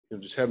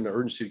just having the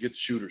urgency to get the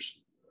shooters,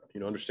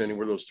 understanding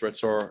where those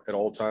threats are at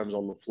all times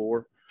on the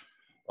floor.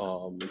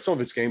 And some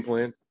of it's game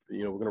plan.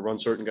 We're going to run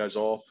certain guys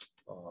off.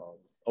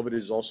 Of it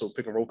is also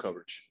pick and roll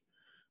coverage,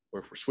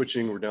 where if we're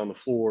switching, we're down the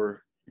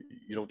floor,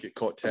 you don't get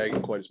caught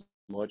tagging quite as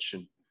much.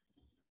 And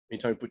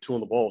anytime you put two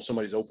on the ball,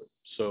 somebody's open.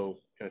 So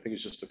I think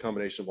it's just a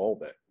combination of all of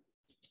that.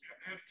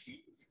 Have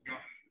teams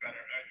gotten better,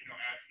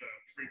 as the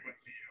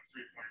frequency of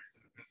three-pointers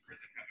has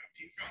risen? Have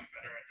teams gotten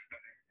better at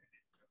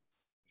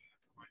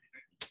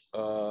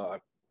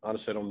defending?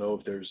 Honestly, I don't know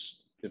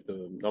if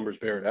the numbers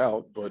bear it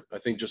out, but I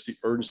think just the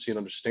urgency and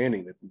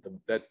understanding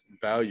that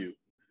value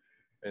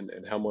and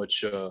how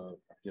much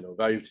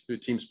value the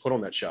teams put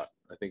on that shot.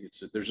 I think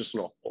there's just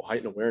a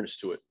heightened awareness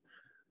to it.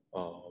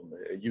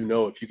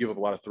 If you give up a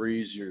lot of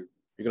threes, you're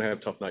going to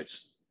have tough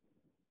nights.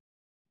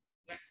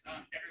 Wes,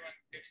 everyone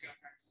good to go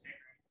practice today,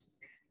 right?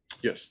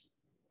 Yes.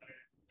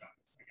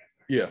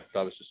 Yeah,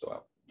 Davis is still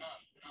out.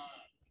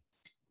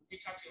 We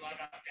talked a lot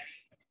about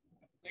Denny.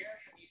 Where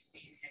have you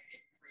seen him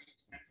improve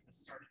since the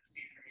start of the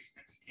season, or maybe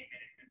since he came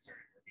in and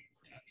started working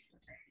before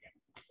training again?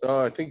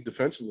 I think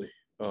defensively,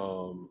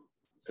 and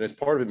as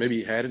part of it, maybe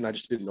he had it and I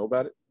just didn't know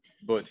about it.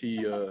 But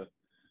he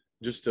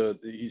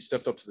he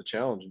stepped up to the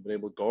challenge and been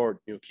able to guard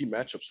key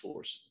matchups for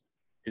us.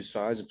 His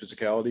size and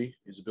physicality,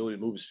 his ability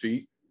to move his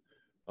feet.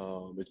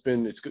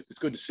 It's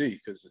good to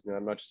see, because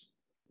I'm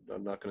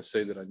not going to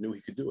say that I knew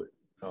he could do it.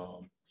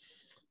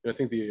 I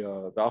think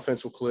the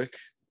offense will click,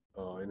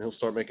 and he'll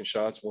start making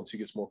shots once he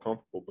gets more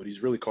comfortable. But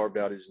he's really carved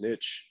out his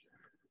niche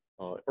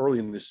early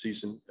in this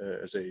season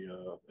as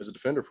a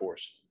defender for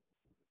us.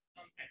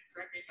 And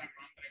correct me if I'm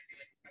wrong, but I feel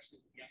like especially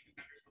with young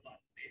defenders, a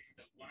lot it's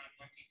the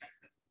one-on-one defense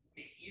that's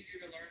maybe easier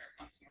to learn or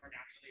comes more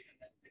naturally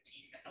than the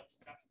team that helps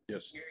stuff.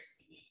 Yes. Where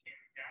is he in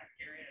that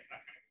area? Is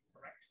that kind of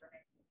correct for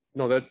him?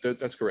 No,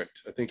 that's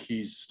correct. I think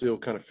he's still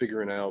kind of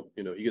figuring out.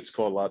 He gets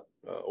caught a lot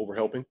over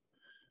helping.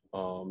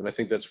 And I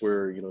think that's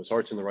where, his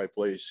heart's in the right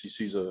place. He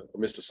sees a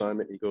missed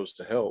assignment, and he goes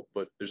to help,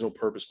 but there's no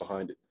purpose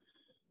behind it.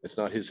 It's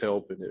not his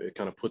help, and it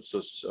kind of puts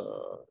us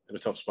in a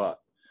tough spot.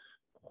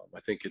 I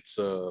think it's,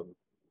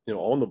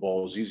 on the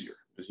ball is easier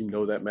because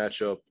that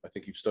matchup. I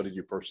think you've studied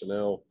your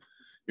personnel.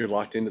 You're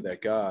locked into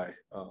that guy.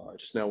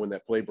 Just now when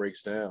that play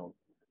breaks down,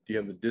 do you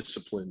have the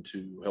discipline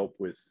to help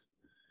with,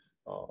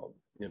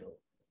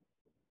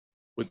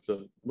 with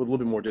a little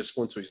bit more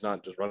discipline, so he's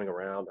not just running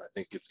around. I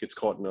think it gets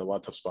caught in a lot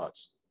of tough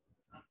spots.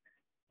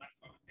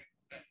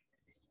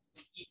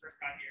 When he first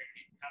got here and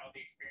he had all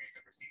the experience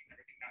overseas and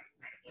everything, that was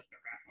kind of like the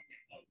wrap on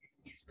him. Oh,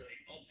 he's really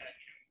an old head.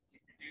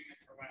 He's been doing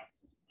this for a while.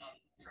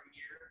 From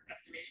your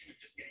estimation of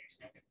just getting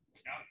to know him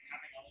without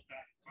having all of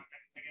that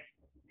context, I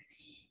guess, is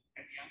he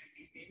as young as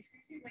he seems? Does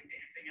he seem like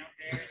dancing out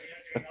there,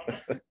 doing all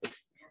that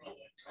normal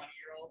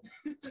 20-year-old?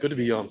 It's good to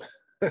be young.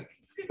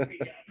 It's good to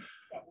be young.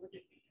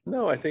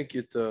 No, I think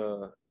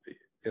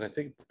and I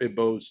think it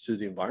bodes to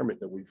the environment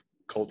that we've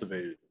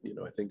cultivated.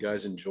 I think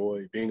guys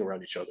enjoy being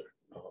around each other.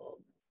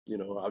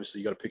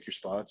 Obviously you got to pick your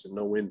spots and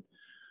know when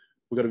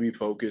we got to be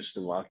focused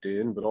and locked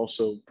in, but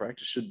also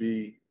practice should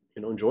be,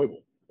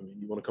 enjoyable. I mean,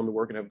 you want to come to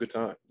work and have a good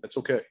time. That's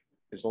okay.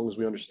 As long as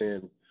we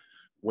understand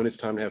when it's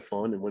time to have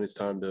fun and when it's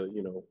time to,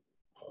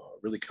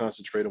 really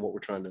concentrate on what we're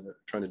trying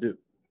to do.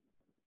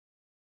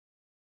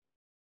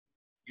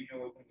 You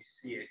know it when you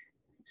see it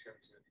in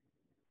terms of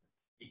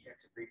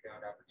defensive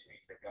rebound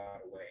opportunities that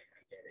got away.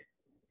 I get it.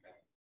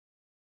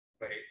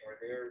 But are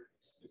there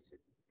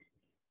specific,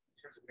 in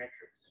terms of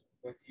metrics,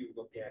 what do you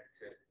look at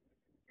to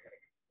kind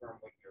of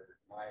confirm what your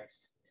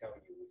eyes tell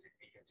you? Is it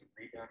defensive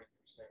rebounding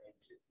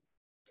percentage?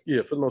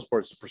 Yeah, for the most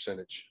part, it's a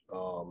percentage.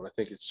 And I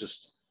think it's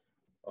just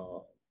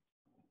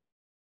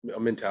a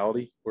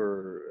mentality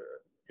where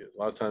a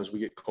lot of times we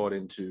get caught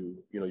into,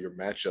 your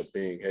matchup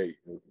being, hey,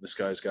 this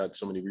guy's got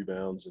so many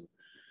rebounds, and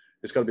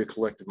it's got to be a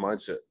collective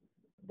mindset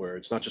where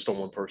it's not just on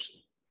one person.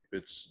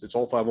 It's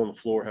all five on the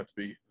floor have to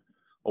be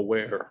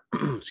aware,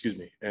 excuse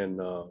me, and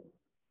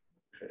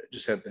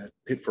just have that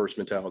hit first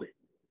mentality.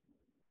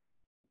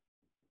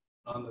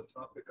 On the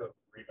topic of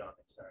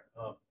rebounding, sorry,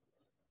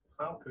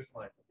 Kyle Kuzma,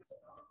 I think, is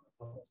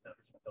almost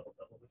averaging a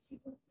double-double this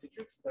season. Did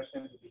you expect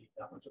him to be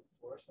that much of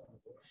a force on the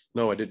board?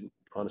 No, I didn't,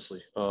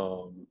 honestly.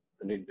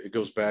 And it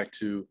goes back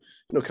to,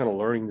 kind of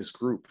learning this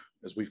group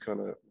as we've kind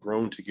of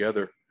grown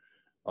together.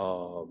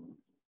 I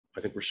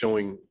think we're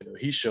showing,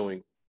 he's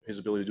showing his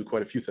ability to do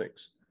quite a few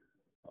things.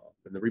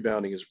 And the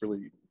rebounding has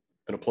really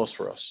been a plus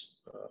for us.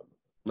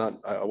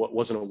 I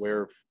wasn't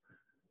aware of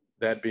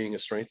that being a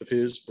strength of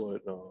his,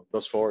 but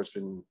thus far it's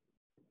been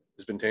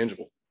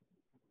tangible.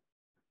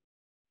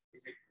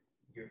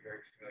 You're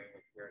very familiar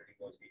with where he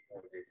was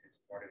before this. Is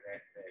part of that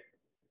he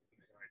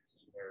was on a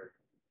team where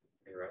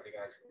there were other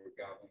guys who were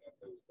gobbling up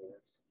those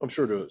boards? I'm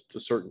sure to a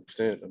certain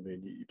extent. I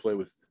mean, you play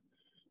with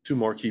two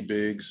marquee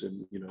bigs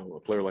and, a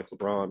player like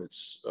LeBron,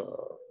 it's,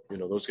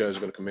 those guys are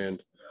going to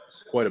command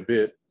quite a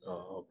bit.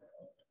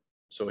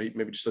 So he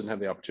maybe just doesn't have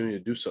the opportunity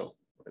to do so.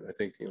 And I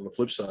think on the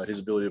flip side, his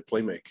ability to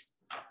play make,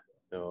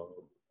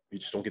 you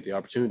just don't get the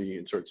opportunity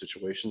in certain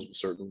situations with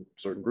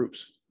certain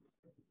groups.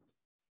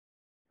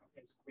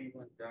 Has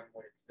Cleveland done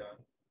what it's done?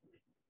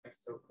 as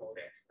so-called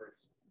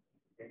experts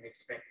didn't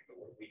expect it, but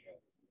what do we know?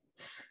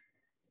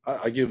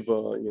 I give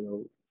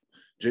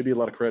JB a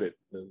lot of credit.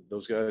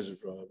 Those guys have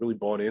really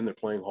bought in. They're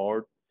playing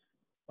hard.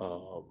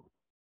 Um,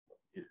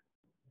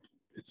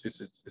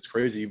 it's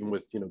crazy, even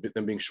with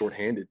them being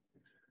shorthanded,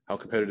 how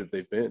competitive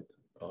they've been.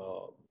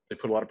 They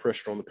put a lot of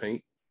pressure on the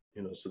paint,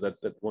 so that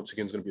once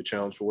again is going to be a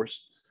challenge for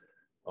us.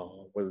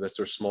 Whether that's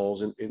their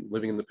smalls in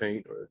living in the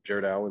paint or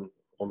Jared Allen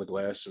on the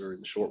glass or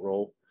in the short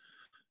roll.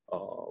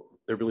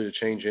 Their ability to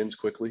change ends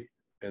quickly.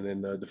 And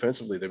then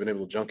defensively, they've been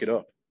able to junk it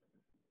up.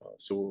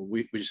 So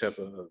we just have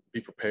to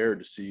be prepared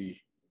to see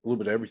a little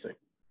bit of everything.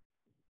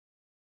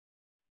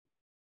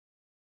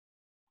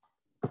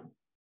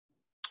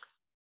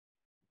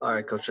 All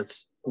right, Coach. What are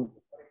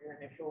your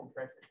initial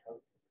impressions?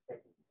 What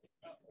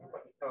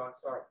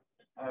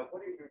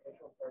are your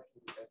initial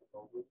impressions of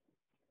Mobley?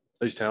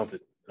 He's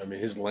talented. I mean,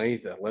 his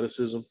length,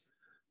 athleticism,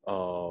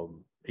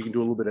 he can do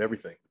a little bit of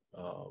everything.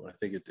 I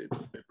think it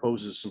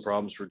poses some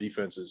problems for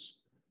defenses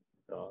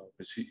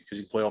because he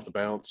can play off the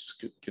bounce,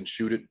 can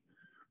shoot it,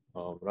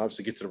 but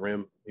obviously get to the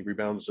rim. He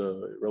rebounds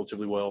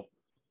relatively well.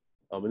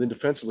 And then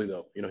defensively,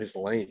 though, his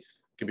length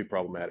can be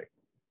problematic.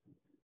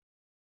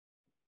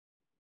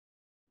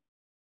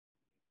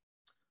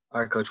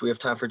 All right, Coach, we have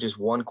time for just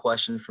one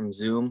question from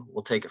Zoom.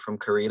 We'll take it from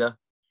Karita.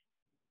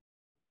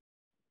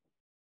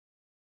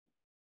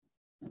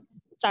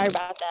 Sorry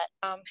about that.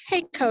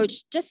 Hey,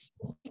 Coach, just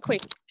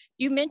quick.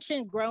 You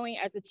mentioned growing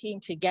as a team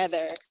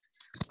together.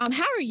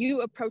 How are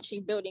you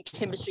approaching building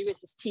chemistry with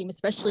this team,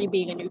 especially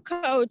being a new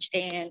coach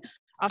and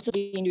also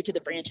being new to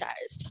the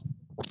franchise?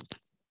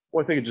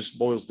 Well, I think it just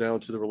boils down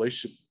to the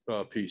relationship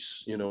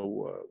piece.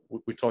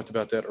 We talked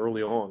about that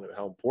early on and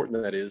how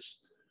important that is.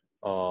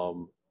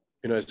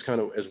 It's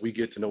kind of as we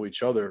get to know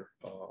each other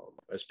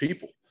as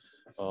people,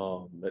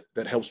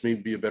 that helps me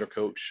be a better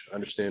coach. I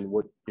understand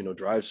what,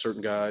 drives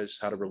certain guys,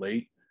 how to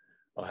relate,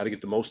 how to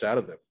get the most out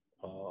of them.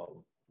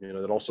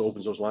 That also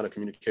opens those line of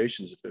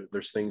communications. If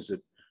there's things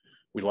that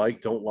we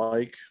don't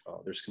like,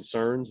 there's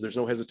concerns, there's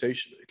no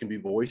hesitation. It can be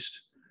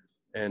voiced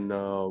and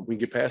we can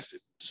get past it.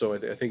 So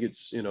I think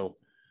it's, the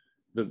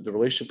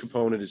relationship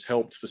component has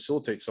helped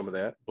facilitate some of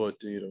that, but,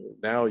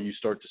 now you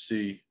start to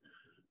see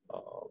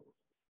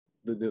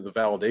the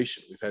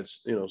validation. We've had,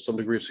 some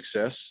degree of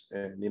success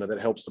and, that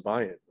helps the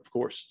buy-in, of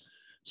course.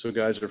 So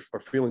guys are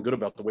feeling good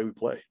about the way we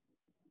play.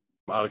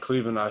 Out of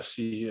Cleveland, I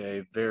see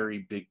a very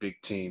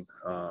big team.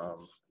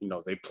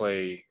 They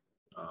play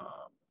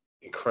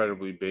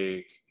incredibly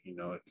big.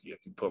 If you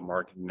put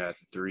marketing at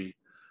the three,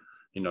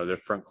 their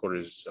front court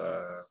is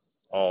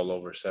all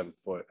over 7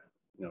 foot,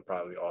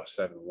 probably all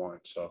 7'1".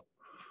 So,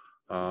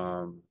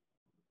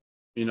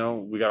 we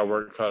got a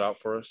work cut out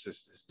for us.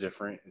 It's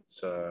different.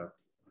 It's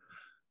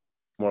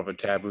more of a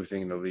taboo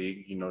thing in the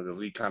league. The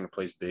league kind of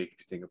plays big. If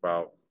you think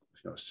about,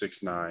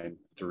 6'9"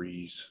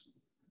 threes,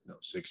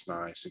 6'9",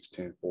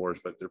 6'10" fours,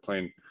 but they're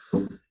playing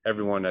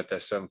everyone at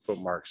that 7 foot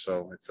mark.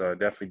 So it's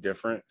definitely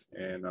different.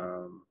 And,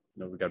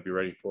 we got to be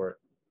ready for it.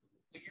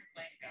 When you're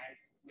playing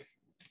guys with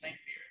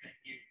lengthier than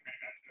you kind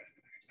of got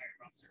the entire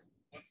roster,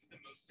 what's the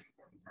most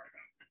important part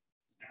about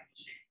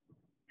establishing,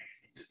 I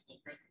guess, a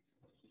physical presence?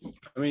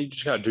 I mean, you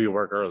just got to do your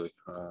work early.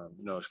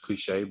 It's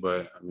cliche,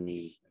 but I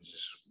mean, it's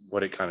just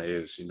what it kind of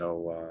is.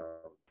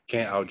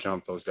 Can't out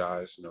jump those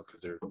guys,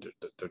 because they're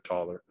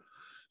taller.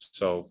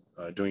 So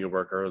doing your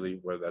work early,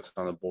 whether that's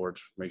on the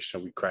boards, make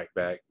sure we crack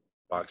back,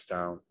 box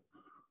down,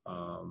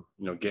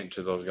 getting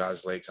to those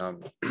guys' legs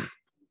on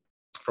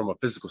from a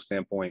physical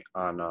standpoint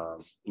on,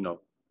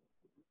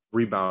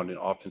 rebounding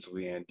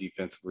offensively and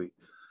defensively.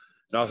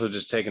 And also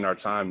just taking our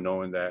time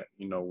knowing that,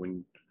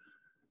 when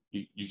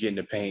you get in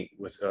the paint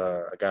with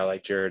a guy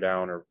like Jared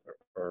Allen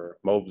or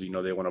Mobley,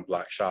 they want to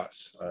block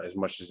shots as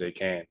much as they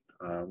can,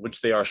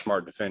 which they are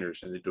smart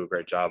defenders and they do a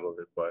great job of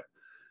it. But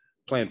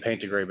playing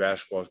paint to gray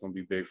basketball is going to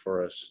be big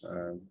for us.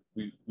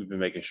 We've been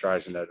making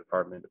strides in that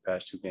department the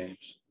past 2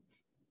 games.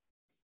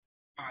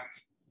 On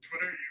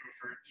Twitter, you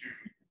referred to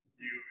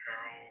you,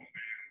 Harold, and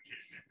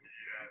KCP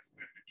as the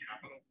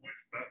capital boys.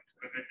 Is that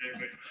the nickname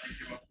that you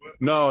came up with?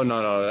 No.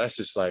 That's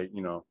just like,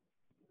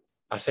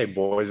 I say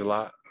boys a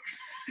lot.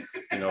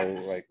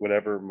 Like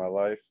whatever in my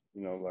life,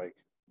 like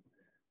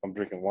I'm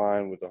drinking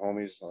wine with the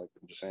homies, like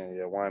I'm just saying,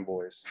 yeah, wine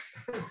boys.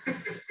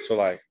 So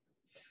like,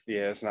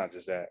 yeah, it's not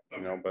just that,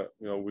 but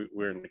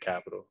we're in the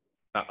capital,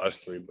 not us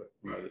three, but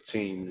the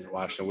team, the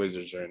Washington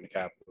Wizards are in the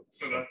capital.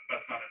 So that's not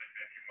a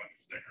nickname you want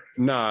to stick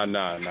with?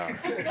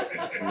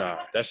 Nah.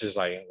 That's just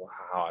like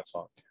how I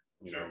talk,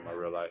 in my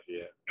real life,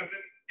 yeah. And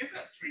then in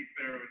that tweet,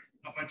 there was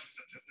a bunch of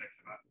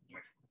statistics about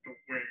like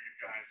where you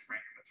guys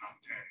rank in the top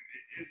 10.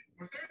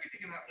 Was there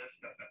anything in that list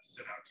that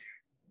stood out to you?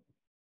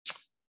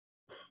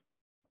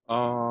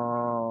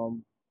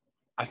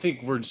 I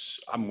think we're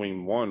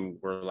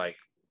like,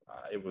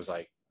 it was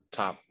like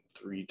top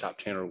 3, top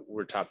 10, or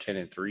we're top 10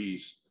 in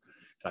threes.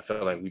 I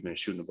feel like we've been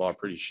shooting the ball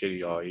pretty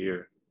shitty all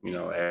year.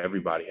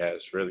 Everybody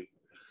has really.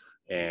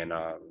 And,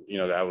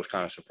 that was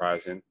kind of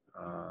surprising.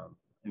 I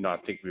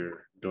think we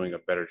were doing a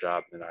better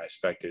job than I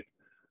expected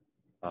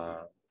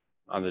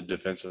on the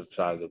defensive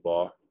side of the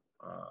ball.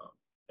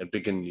 at the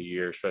beginning of the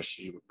year,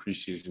 especially with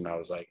preseason, I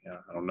was like,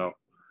 yeah, I don't know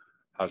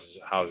how's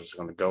this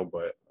going to go,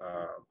 but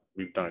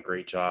we've done a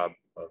great job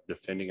of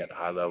defending at a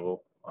high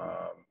level,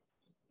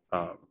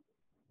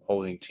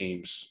 holding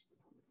teams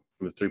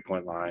from the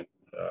 3-point line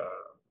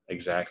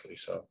exactly.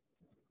 So,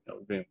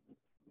 we've been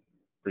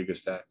pretty good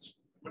stats.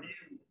 What do you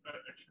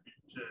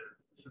attribute to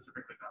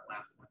specifically that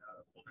last one,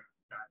 holding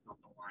guys off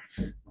the line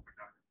and stuff like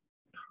that?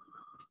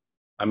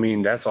 I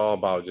mean, that's all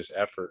about just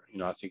effort.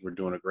 I think we're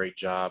doing a great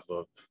job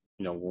of,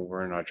 when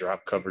we're in our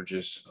drop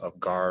coverages of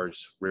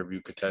guards, rear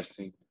view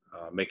contesting,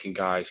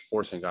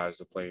 forcing guys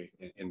to play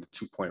in the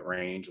 2-point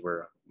range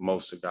where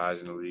most of the guys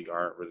in the league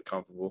aren't really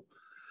comfortable.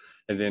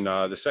 And then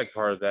the second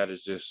part of that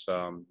is just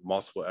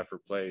multiple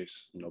effort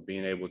plays,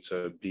 being able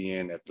to be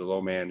in at the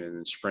low man and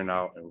then sprint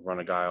out and run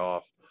a guy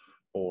off,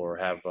 or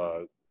have,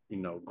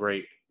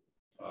 great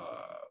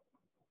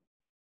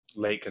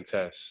late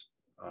contests,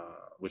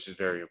 which is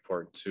very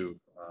important too,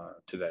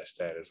 to that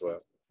stat as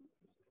well.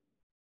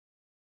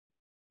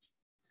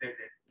 Say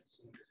that as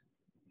soon as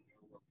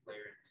a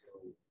player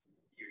until he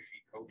or she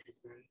coaches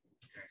them,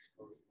 and I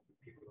suppose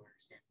people don't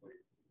understand what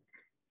it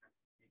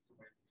means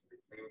someone to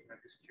play with.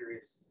 I'm just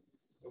curious,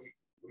 what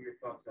are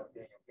your thoughts about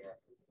Daniel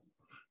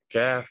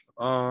Gaff?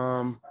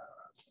 I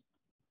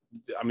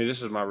mean,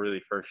 this is my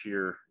really first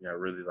year,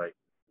 really like,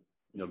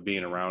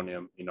 being around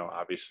him,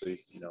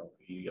 obviously,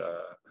 he's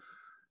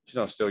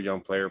still a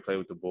young player, played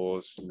with the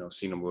Bulls,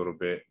 seen him a little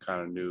bit, kind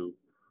of knew,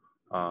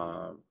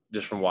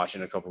 just from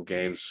watching a couple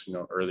games,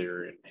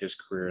 earlier in his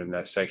career in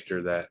that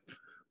sector, that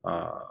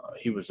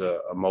he was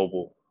a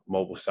mobile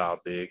style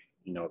big,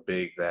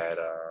 big that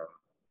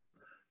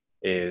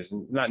is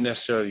not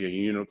necessarily a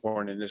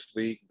unicorn in this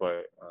league,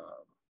 but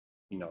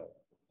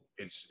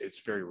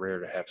it's very rare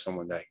to have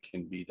someone that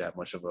can be that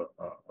much of a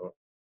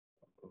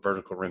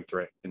vertical rim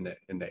threat in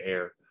the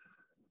air,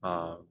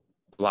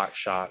 block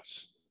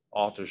shots,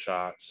 alter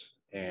shots,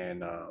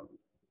 and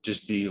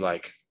just be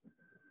like,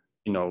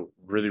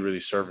 really, really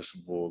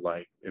serviceable,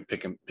 like in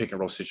pick and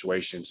roll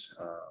situations,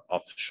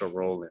 off the short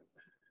roll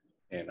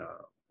and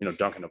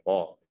dunking the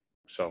ball.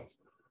 So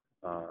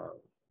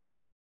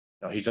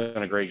he's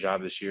done a great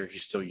job this year.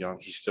 He's still young.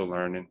 He's still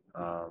learning.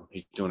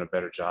 He's doing a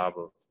better job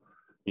of,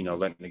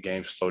 letting the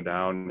game slow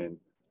down. And,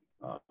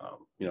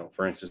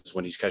 for instance,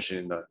 when he's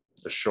catching the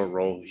short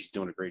roll, he's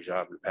doing a great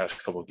job in the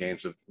past couple of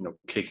games of,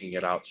 kicking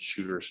it out to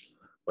shooters,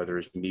 whether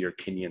it's me or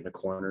Kenny in the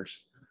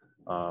corners,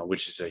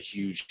 which is a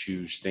huge,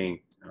 huge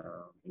thing.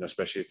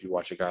 Especially if you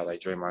watch a guy like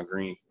Draymond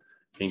Green,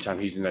 anytime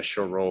he's in that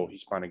short roll,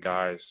 he's finding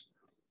guys,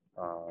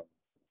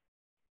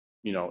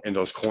 in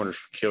those corners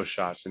for kill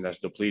shots, and that's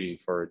depleting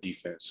for a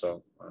defense.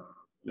 So,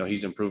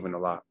 he's improving a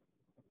lot.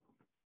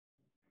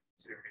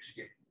 Consider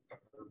Michigan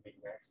upper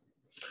Midwest.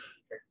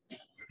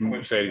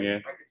 Say it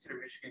again. I consider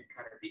Michigan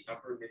kind of the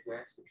upper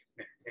Midwest, which is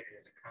meant intended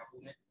as a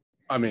compliment.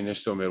 I mean, it's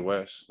still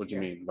Midwest. What do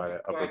you mean by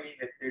that? Well, I mean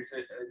that there's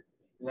a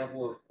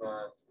level of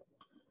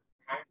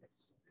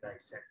kindness that I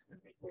sense in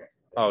the Midwest.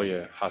 Oh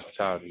yeah,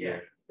 hospitality. Yeah,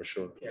 for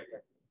sure. Yeah.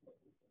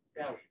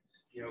 Values,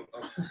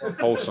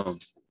 Wholesome.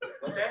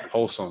 What's that?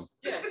 Wholesome.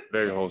 Yeah.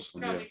 Very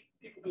wholesome. Yeah.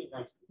 People being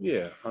nice.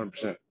 Yeah,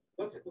 100%.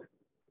 What's it?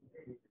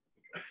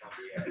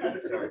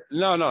 I'm sorry.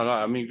 No.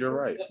 I mean, you're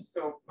right.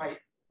 So,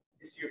 Mike,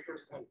 this is your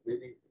first time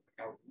living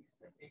out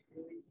east, I think.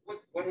 Really,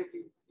 what have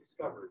you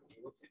discovered?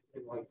 What's it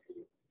been like for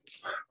you?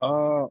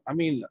 I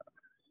mean,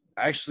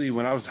 actually,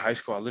 when I was in high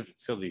school, I lived in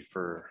Philly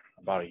for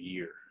about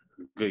a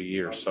good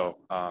year. So,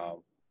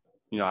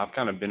 I've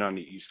kind of been on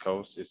the East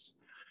Coast. It's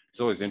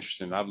always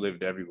interesting. I've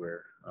lived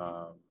everywhere.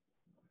 I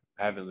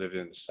haven't lived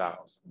in the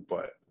South,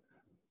 but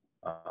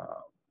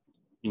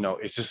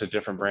it's just a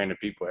different brand of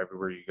people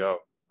everywhere you go.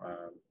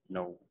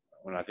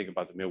 When I think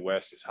about the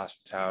Midwest, it's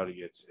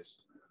hospitality.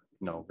 It's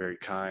very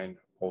kind,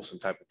 wholesome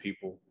type of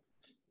people.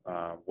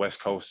 West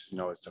Coast,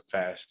 it's a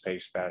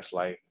fast-paced, fast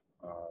life,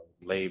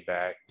 laid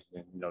back.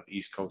 And the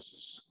East Coast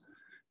is,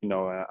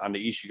 on the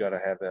East, you got to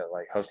have that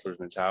like hustler's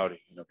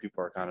mentality.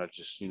 People are kind of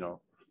just,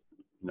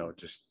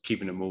 just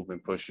keeping it moving,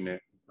 pushing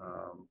it,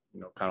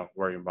 kind of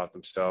worrying about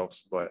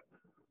themselves. But,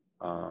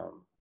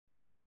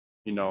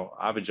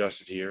 I've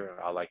adjusted here.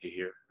 I like it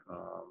here.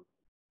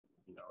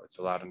 It's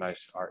a lot of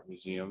nice art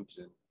museums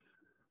and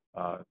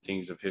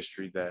things of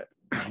history that,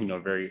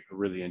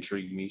 really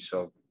intrigue me.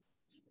 So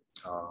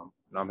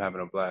I'm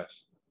having a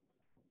blast.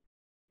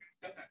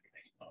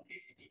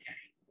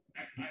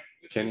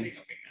 Kenny?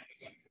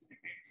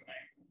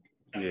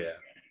 Yeah,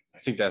 I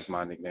think that's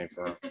my nickname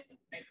for him.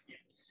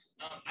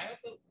 I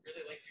also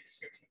really liked your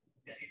description of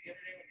Denny the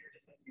other day when you were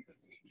just like, he's a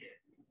sweet kid.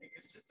 Like,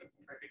 it's just a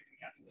perfect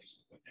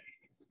encapsulation of what Denny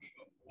seems to be.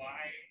 But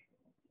why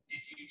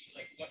did you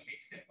like? What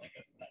makes him like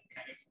a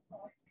kind of?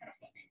 Oh, it's kind of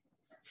fluffy.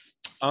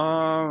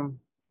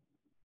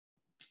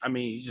 I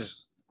mean, he's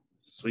just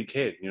a sweet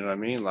kid. You know what I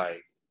mean?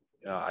 Like,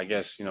 I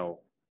guess you don't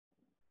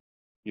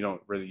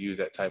really use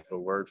that type of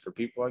word for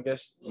people. I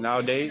guess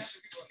nowadays.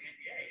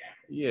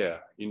 Yeah,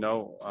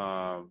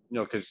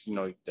 because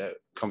that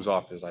comes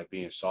off as like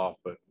being soft,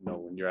 but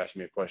when you're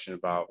asking me a question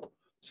about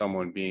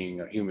someone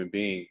being a human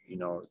being,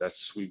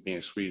 that's sweet.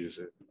 Being sweet is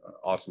an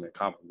ultimate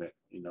compliment.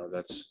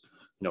 That's,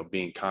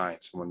 being kind,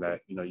 someone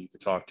that, you can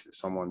talk to,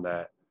 someone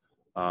that,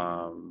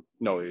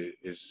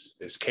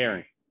 is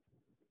caring.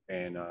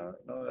 And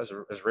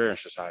that's rare in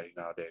society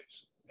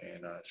nowadays.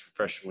 And it's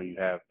refreshing when you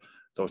have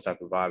those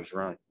type of vibes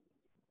around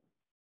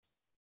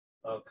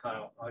you.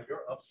 Kyle,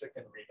 your uptick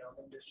in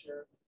rebounding this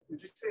year,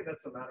 would you say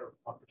that's a matter of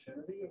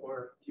opportunity,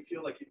 or do you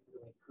feel like you've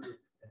really improved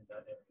in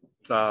that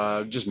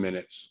area? Just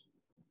minutes.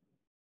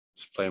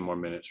 Just playing more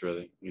minutes,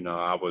 really.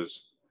 I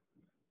was,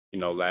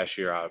 last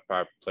year I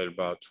probably played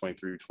about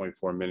 23,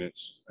 24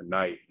 minutes a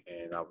night,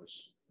 and I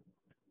was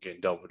getting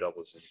double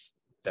doubles in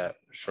that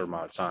short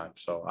amount of time.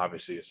 So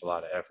obviously it's a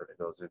lot of effort that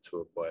goes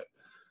into it, but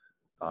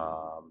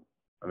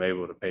I'm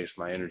able to pace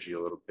my energy a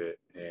little bit,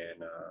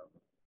 and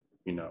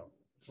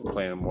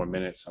playing more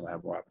minutes, I'm gonna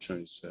have more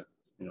opportunities to,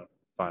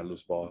 find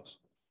loose balls.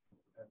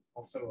 And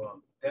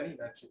also, Danny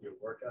mentioned your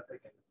work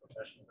ethic and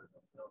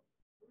professionalism.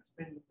 What's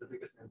been the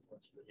biggest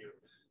influence for you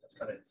that's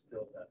kind of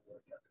instilled that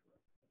work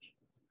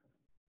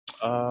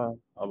ethic?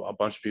 A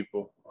bunch of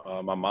people.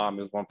 My mom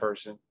is one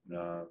person.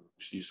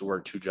 She used to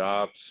work 2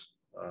 jobs,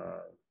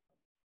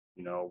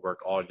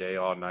 work all day,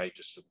 all night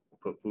just to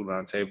put food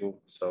on the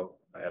table. So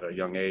at a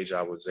young age,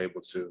 I was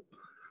able to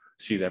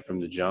see that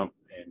from the jump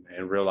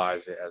and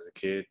realize it as a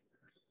kid.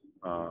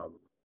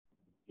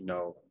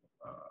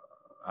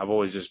 I've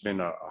always just been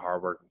a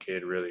hardworking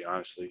kid, really,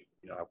 honestly.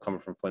 I'm coming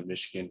from Flint,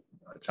 Michigan,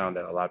 a town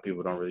that a lot of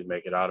people don't really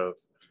make it out of.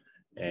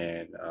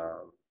 And,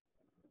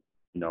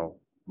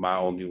 my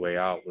only way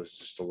out was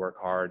just to work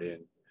hard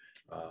and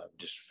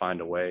just find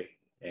a way.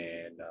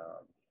 And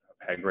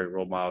I've had great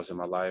role models in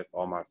my life.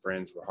 All my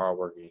friends were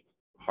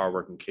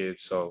hardworking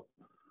kids. So,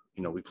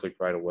 we clicked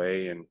right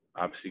away. And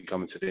obviously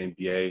coming to the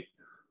NBA,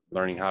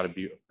 learning how to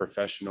be a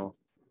professional,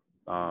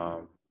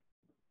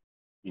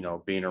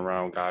 being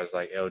around guys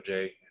like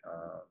LJ,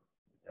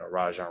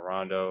 Rajon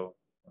Rondo,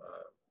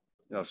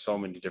 so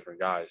many different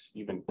guys,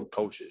 even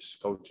coaches,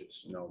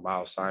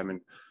 Miles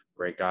Simon,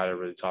 great guy that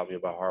really taught me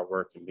about hard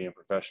work and being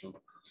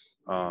professional.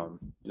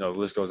 The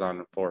list goes on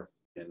and forth.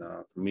 And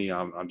for me,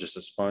 I'm just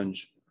a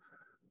sponge.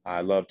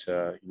 I love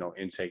to,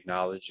 intake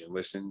knowledge and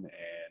listen.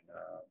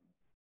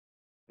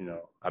 And,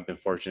 I've been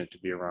fortunate to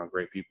be around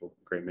great people,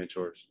 great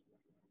mentors.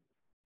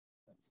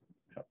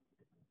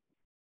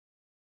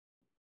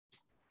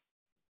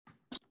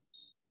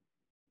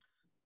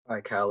 All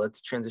right, Kyle,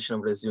 let's transition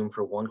over to Zoom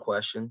for one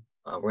question.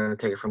 We're going to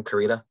take it from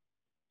Karita.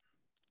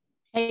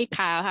 Hey,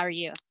 Kyle, how are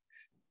you?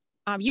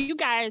 You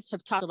guys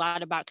have talked a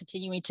lot about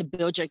continuing to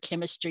build your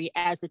chemistry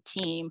as a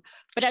team,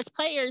 but as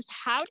players,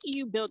 how do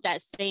you build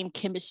that same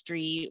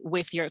chemistry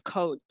with your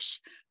coach,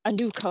 a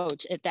new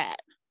coach at that?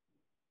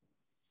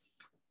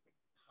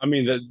 I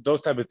mean,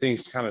 those type of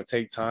things kind of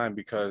take time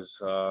because,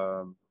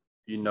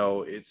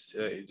 it's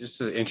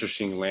just an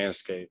interesting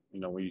landscape.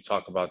 When you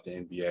talk about the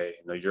NBA,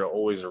 you're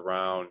always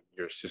around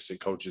your assistant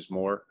coaches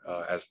more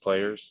as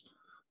players.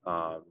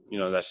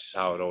 That's just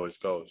how it always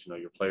goes.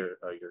 Your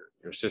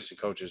assistant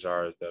coaches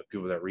are the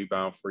people that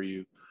rebound for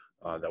you,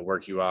 that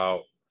work you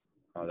out,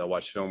 that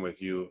watch film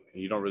with you.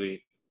 And you don't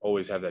really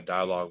always have that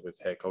dialogue with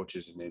head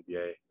coaches in the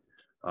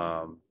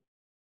NBA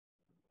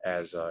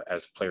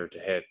as player to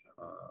head.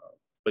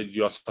 But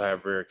you also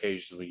have rare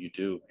occasions when you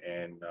do.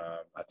 And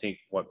I think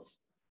what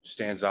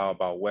stands out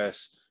about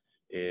Wes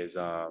is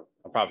I'm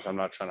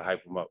not trying to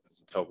hype him up because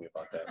he told me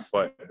about that,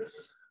 but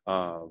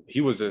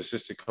he was an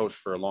assistant coach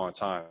for a long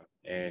time,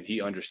 and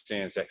he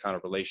understands that kind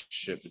of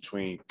relationship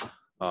between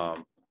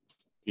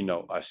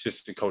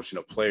assistant coach and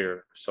a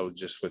player. So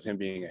just with him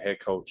being a head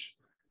coach,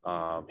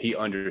 he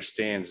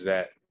understands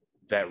that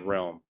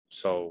realm.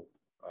 So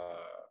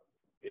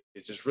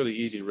it's just really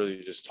easy to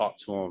really just talk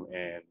to him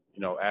and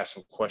ask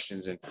him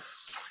questions. And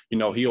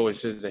he always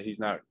says that he's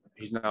not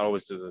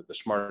always the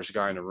smartest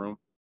guy in the room.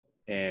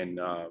 And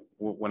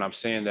when I'm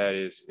saying that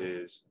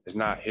is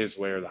not his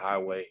way or the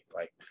highway.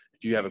 Like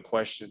if you have a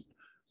question,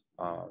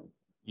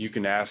 you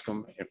can ask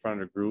him in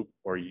front of the group,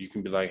 or you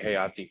can be like, hey,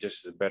 I think this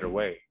is a better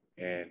way.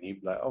 And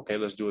he'd be like, okay,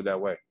 let's do it that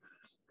way.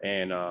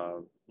 And,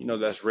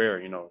 that's rare.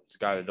 It's a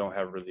guy that don't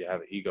really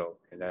have an ego,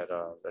 and that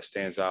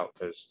stands out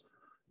because,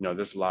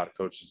 there's a lot of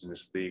coaches in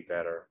this league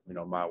that are,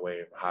 my way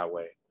or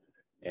highway.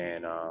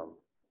 And,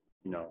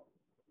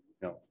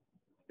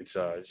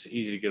 it's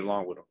easy to get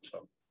along with them.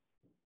 So.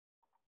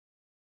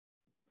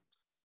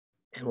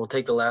 And we'll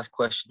take the last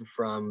question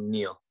from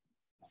Neil.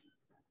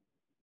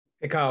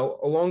 Hey, Kyle,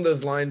 along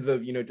those lines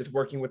of, just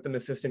working with an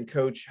assistant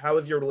coach, how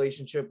has your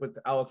relationship with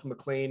Alex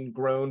McLean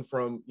grown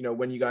from,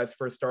 when you guys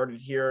first started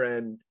here,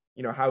 and,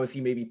 how is he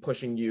maybe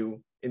pushing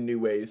you in new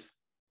ways?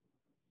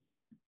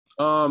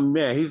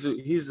 Man, he's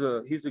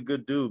a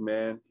good dude,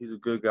 man. He's a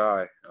good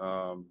guy.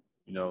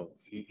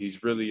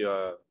 He's really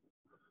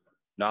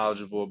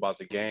knowledgeable about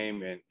the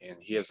game, and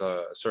he has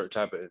a certain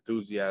type of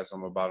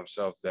enthusiasm about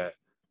himself that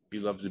he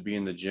loves to be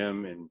in the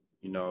gym. And,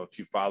 if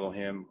you follow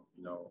him,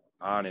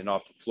 on and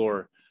off the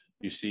floor,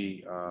 you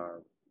see,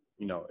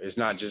 it's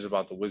not just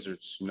about the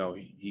Wizards.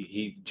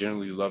 He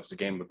generally loves the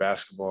game of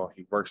basketball.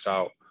 He works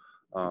out,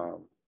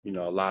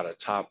 a lot of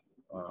top,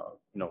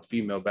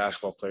 female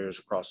basketball players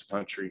across the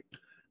country.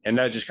 And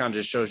that just kind of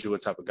just shows you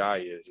what type of guy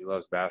he is. He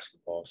loves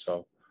basketball.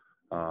 So,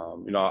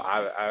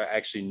 I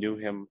actually knew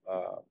him,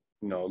 a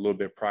little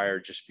bit prior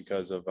just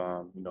because of,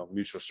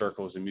 mutual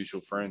circles and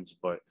mutual friends.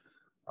 But,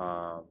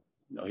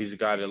 he's a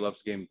guy that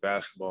loves the game of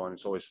basketball, and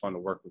it's always fun to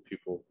work with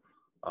people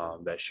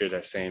that share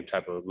that same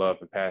type of love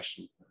and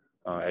passion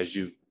as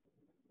you.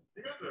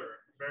 You guys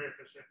are very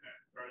efficient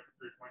at guarding the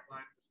three-point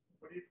line.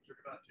 What do you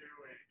contribute that to,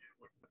 and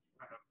what has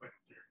kind of led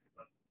to your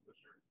success this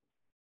year?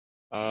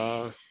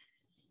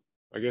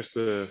 I guess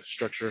the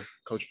structure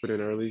coach put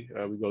in early.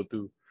 We go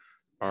through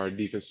our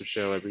defensive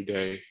shell every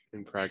day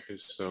in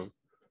practice. So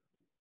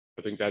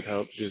I think that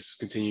helps just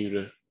continue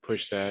to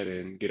push that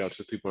and get out to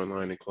the three-point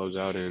line and close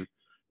out. And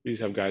we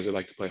just have guys that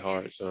like to play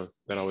hard. So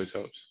that always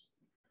helps.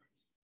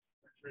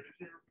 What do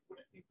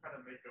you kind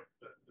of make of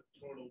the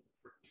total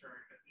return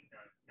that you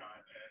guys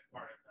got as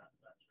part of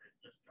that trade,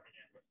 just coming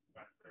in with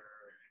Spencer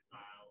and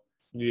Kyle?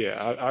 Yeah,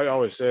 I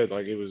always said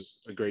like it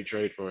was a great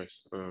trade for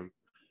us.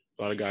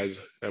 A lot of guys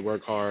that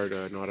work hard,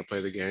 know how to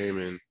play the game,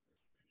 and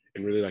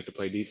really like to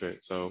play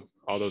defense. So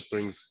all those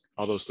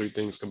three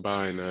things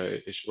combined,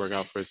 it should work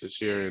out for us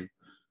this year. And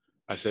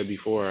I said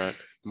before,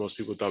 most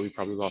people thought we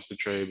probably lost the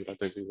trade, but I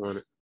think we won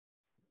it.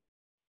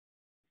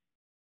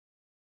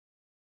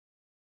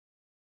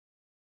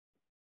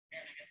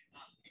 And I guess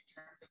in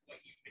terms of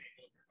what you've been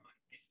able to work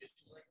on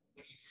individually,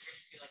 what do you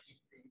feel like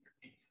you've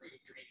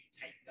improved or maybe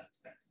tightened up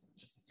since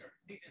just the start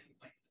of the season,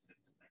 playing with the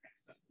system, that kind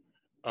of stuff?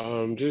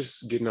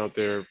 Just getting out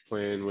there,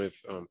 playing with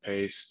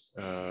pace,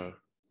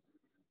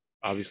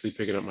 obviously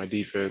picking up my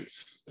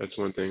defense. That's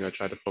one thing I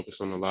try to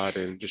focus on a lot,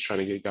 and just trying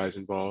to get guys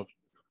involved,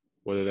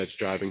 whether that's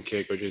driving,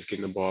 kick, or just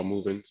getting the ball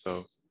moving.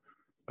 So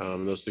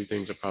those three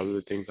things are probably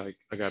the things I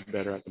got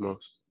better at the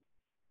most.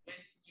 When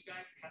you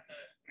guys had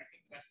I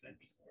think Wes said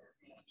before,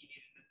 you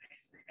needed a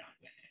nice rebound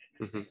win.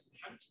 Mm-hmm.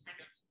 How did you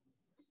kind of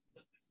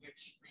flip the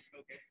switch,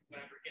 refocus,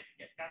 whatever,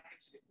 get back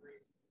into the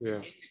groove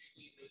in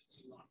between those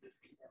two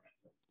losses before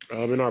Memphis?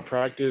 In our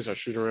practice, our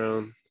shoot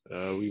around,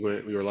 we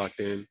were locked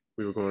in.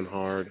 We were going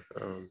hard.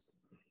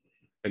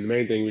 And the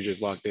main thing, we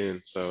just locked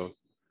in. So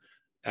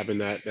having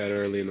that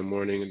early in the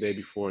morning, the day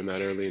before, and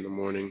that early in the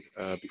morning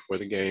before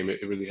the game,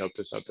 it really helped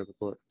us out there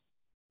before.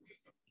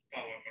 Just to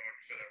follow up on what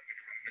you said a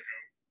minute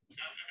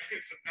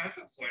ago. As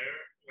a player,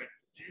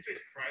 do you take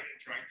pride in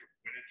trying to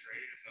win a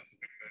trade? Is that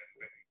something that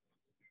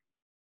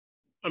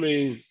I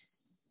mean,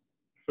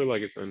 I feel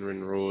like it's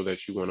unwritten rule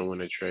that you want to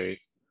win a trade.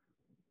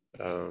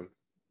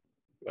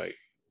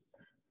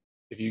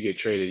 If you get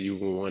traded, you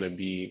will want to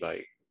be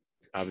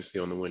obviously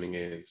on the winning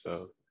end.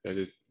 So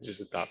it's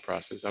just a thought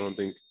process. I don't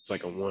think it's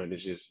like a one.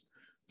 It's just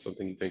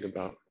something you think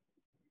about.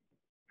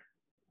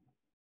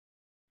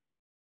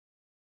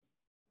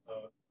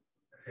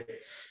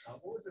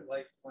 What was it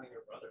like playing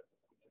your brother?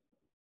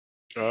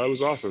 It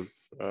was awesome.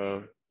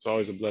 It's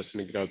always a blessing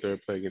to get out there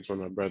and play against one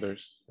of my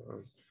brothers.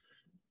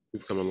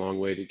 We've come a long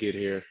way to get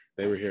here.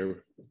 They were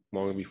here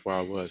long before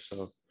I was,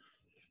 so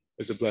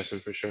it's a blessing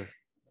for sure.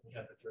 You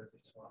had the jersey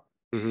swap.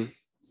 Mm-hmm.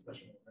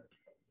 Special moment.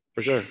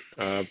 For sure.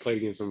 I've played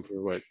against them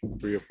for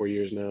 3 or 4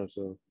 years now,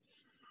 so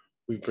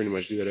we pretty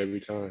much do that every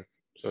time.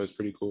 So it's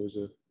pretty cool.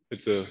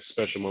 It's a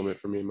special moment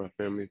for me and my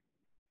family.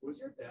 Was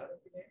your dad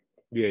at the game?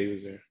 Yeah, he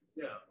was there.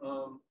 Yeah.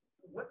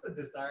 What's the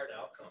desired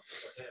outcome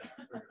for him,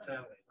 for your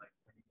family?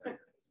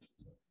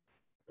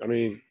 I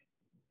mean,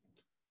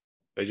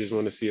 they just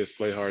want to see us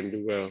play hard and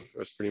do well.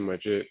 That's pretty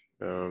much it.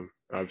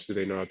 Obviously,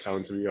 they know how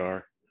talented we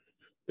are.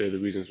 They're the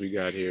reasons we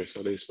got here.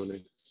 So they just want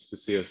to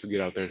see us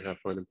get out there and have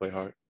fun and play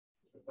hard.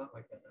 So it's not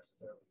like that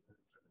necessarily for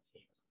the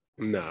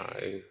teams. Nah,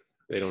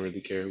 they don't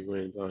really care who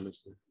wins,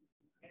 honestly.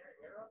 Where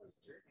are all those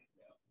jerseys,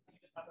 though? Do you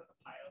just have them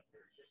a pile for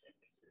your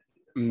jerseys?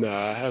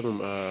 Nah, I have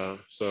them.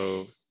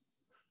 So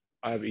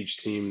I have each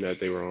team that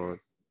they were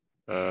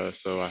on.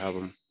 So I have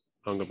them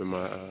hung up in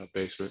my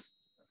basement.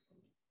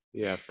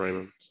 Yeah, I frame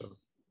them. So.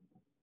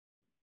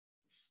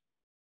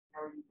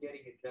 How are you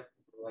getting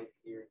adjusted to life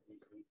here in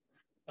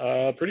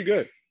DC? Pretty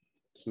good.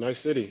 It's a nice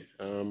city.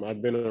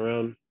 I've been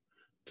around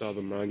to all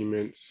the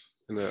monuments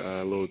in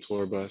a little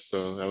tour bus,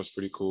 so that was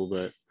pretty cool.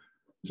 But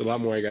it's a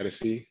lot more I got to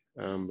see.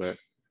 But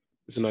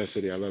it's a nice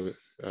city. I love it.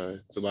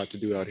 It's a lot to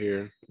do out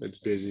here. It's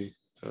busy,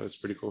 so it's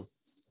pretty cool.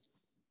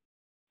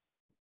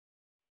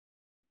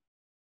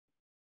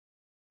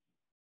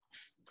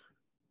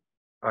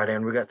 All right,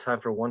 Aaron, we got time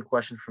for one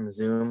question from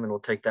Zoom, and we'll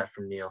take that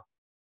from Neil.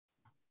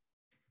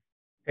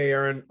 Hey,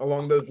 Aaron,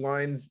 along those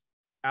lines,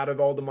 out of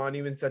all the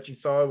monuments that you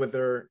saw, was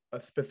there a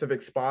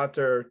specific spot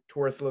or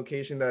tourist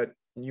location that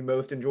you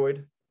most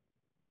enjoyed?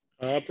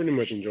 I pretty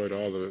much enjoyed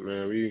all of it,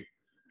 man. We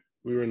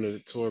were in a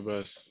tour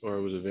bus, or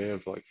it was a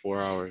van, for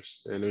 4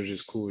 hours, and it was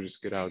just cool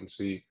just to get out and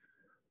see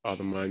all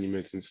the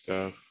monuments and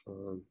stuff.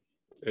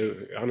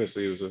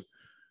 Honestly, it was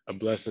a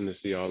blessing to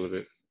see all of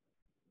it.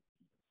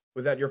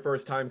 Was that your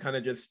first time kind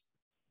of just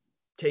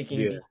taking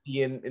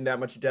DC in that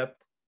much depth?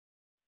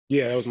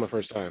 Yeah, that was my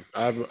first time.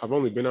 I've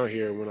only been out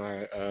here when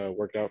I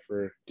worked out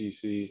for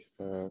DC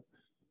in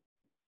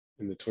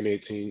the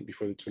 2018,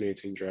 before the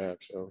 2018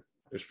 draft. So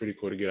it's pretty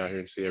cool to get out here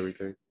and see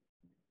everything.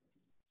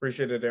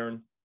 Appreciate it,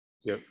 Aaron.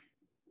 Yep.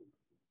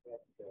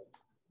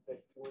 That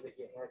tour that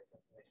you had,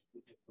 something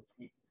you just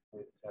repeat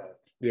with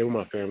Yeah, with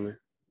my family.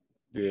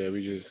 Yeah,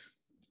 we just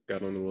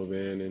got on the little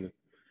van and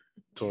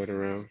toured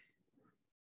around.